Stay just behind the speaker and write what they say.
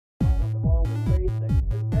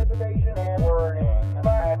education and learning.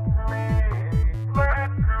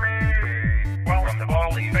 Welcome to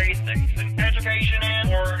Baldi Basics in education and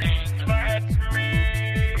learning. That's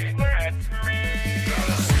me. That's me.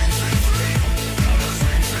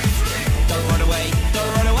 Don't run away,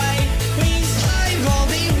 don't run away. Please, I'm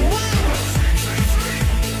Baldi.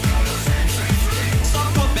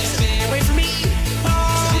 Stop puppet, stay away from me.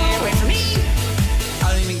 Stay away from me. I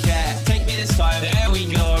don't even care. Take me this time. There we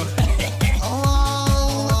go.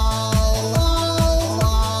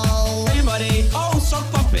 Everybody, oh, sock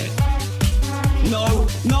puppet. No,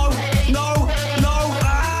 no, no, no.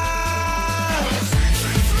 Ah!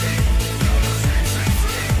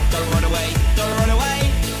 Don't run away, don't run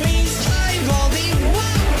away. Please, I'm Baldi.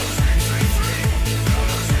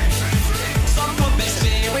 Sock puppet,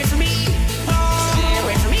 stay away from me. Stay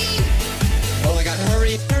away from me. Oh my God,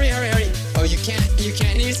 hurry, hurry, hurry, hurry. Oh, you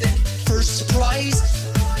can't use it. First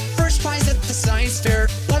prize at the science fair.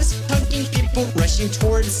 Loves hugging people rushing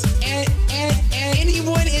towards and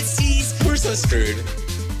anyone it sees. We're so screwed.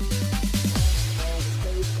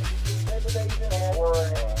 Education and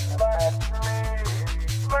learning.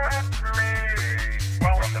 That's me.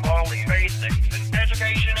 Welcome to Baldi Basics in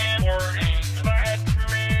education and learning. That's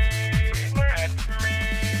me. That's me.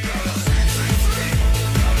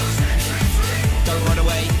 Don't run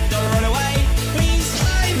away, don't run away. Please,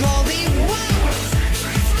 I'm Baldi.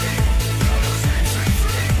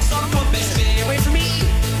 Stop puppet, stay away from me.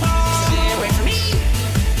 Stay away from me.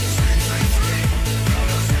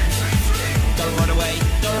 Don't run away,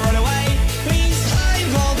 don't run away. Please,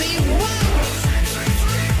 I'm Baldi.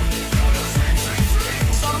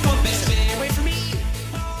 Stop puppet, stay away from me.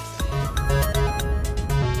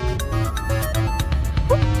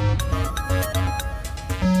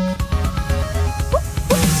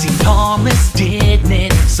 St. Thomas didn't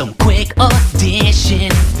it, some quick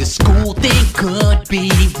addition. The school thing could be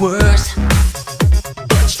worse,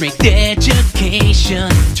 but strict education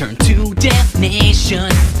turned to damnation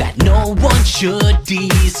that no one should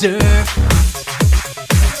deserve.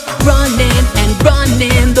 Running and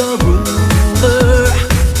running, the ruler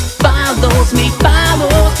follows me,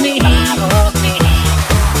 follows me.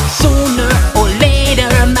 Sooner or later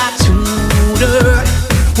my tutor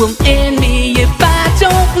will end me if I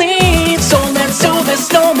don't leave. So there's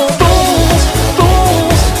no more rules,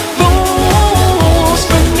 rules, rules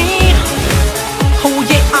for me. Oh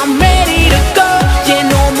yeah, I'm ready to go. Yeah,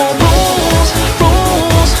 no more rules,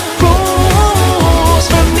 rules, rules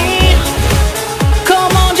for me.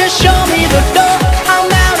 Come on, just show me the door. I'm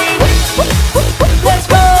out here. Let's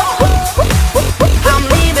go. I'm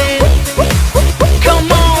leaving.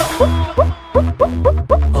 Come on.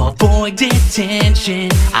 Avoid detention.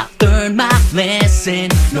 I learned my lesson.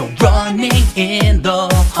 No running in the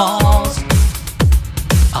halls.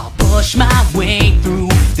 I'll push my way through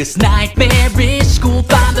this nightmarish school.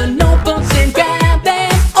 Find the notebooks and grab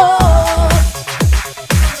them all.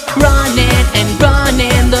 Running and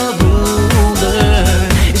running, the ruler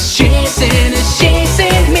is chasing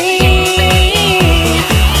me.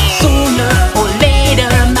 Sooner or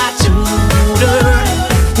later my tutor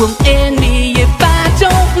will end me if I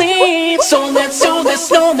don't leave. So there's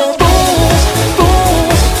no more rules,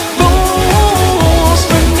 rules, rules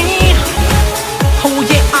for me. Oh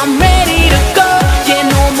yeah, I'm ready to go. Yeah,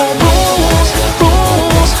 no more rules,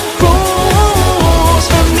 rules, rules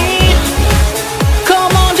for me.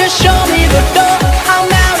 Come on, just show me the door.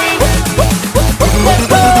 I'm out here. Let's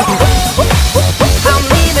go. I'm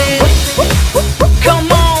leaving.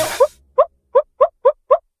 Come on.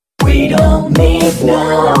 We don't need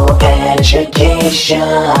no education.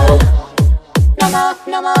 No more,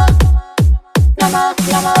 no more, no more,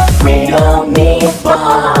 no more. We don't need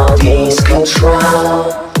Baldi's control.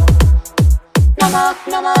 No more,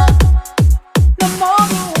 no more.